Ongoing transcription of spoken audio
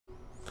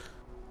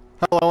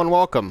Hello and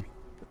welcome.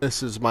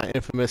 This is my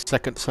infamous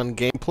Second Son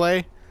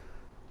gameplay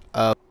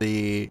of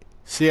the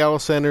Seattle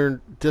Center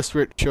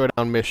District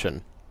Showdown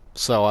mission.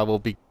 So I will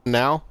begin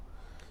now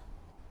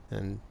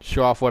and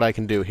show off what I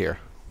can do here.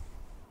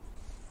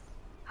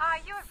 Hi,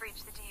 you have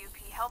reached the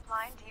DUP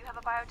helpline. Do you have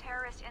a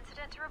bioterrorist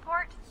incident to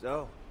report?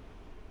 So,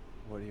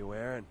 what are you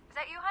wearing? Is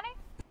that you, honey?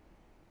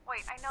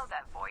 Wait, I know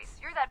that voice.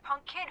 You're that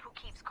punk kid who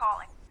keeps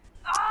calling.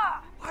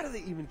 Ah! Why do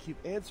they even keep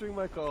answering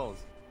my calls?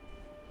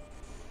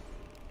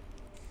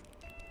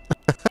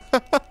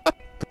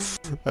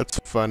 That's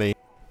funny.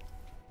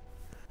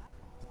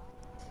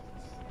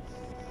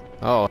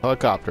 Oh,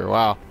 helicopter,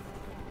 wow.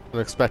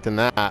 Wasn't expecting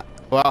that.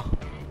 Well,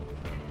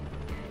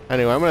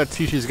 anyway, I'm going to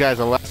teach these guys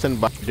a lesson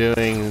by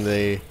doing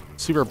the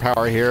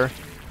superpower here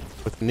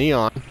with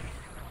neon.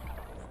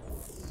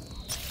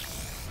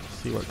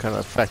 See what kind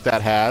of effect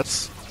that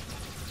has.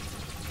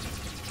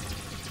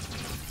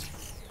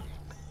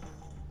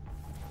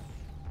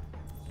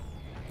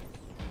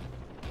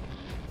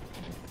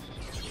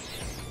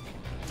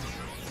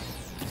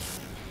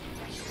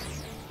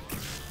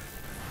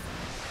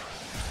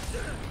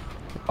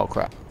 Oh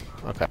crap.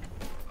 Okay.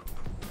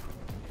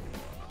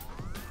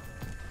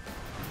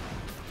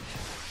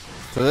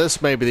 So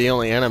this may be the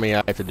only enemy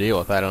I have to deal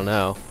with, I don't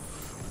know.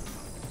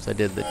 So I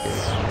did the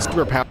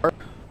superpower,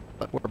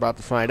 but we're about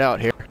to find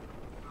out here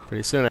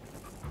pretty soon.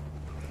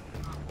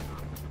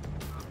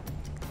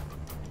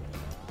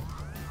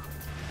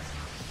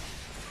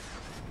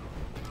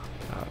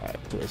 Alright,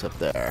 so he's up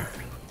there.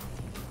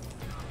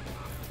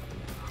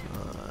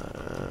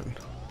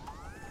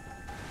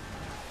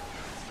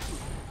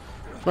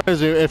 What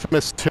is the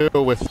infamous 2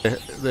 with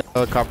the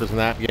helicopters in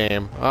that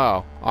game?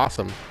 Oh,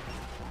 awesome.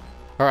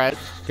 Alright,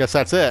 guess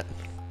that's it.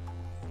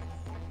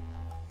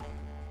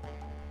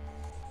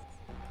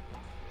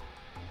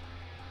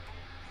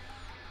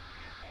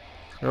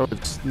 Oh,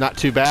 it's not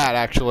too bad,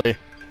 actually.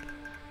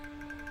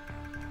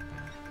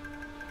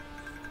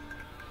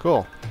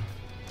 Cool.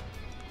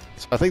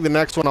 So I think the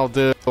next one I'll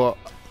do,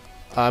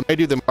 I may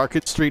do the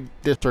Market Street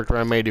District, or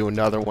I may do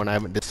another one. I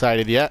haven't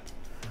decided yet.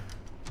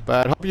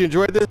 But I hope you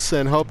enjoyed this,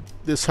 and hope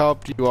this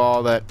helped you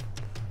all that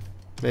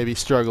may be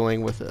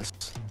struggling with this.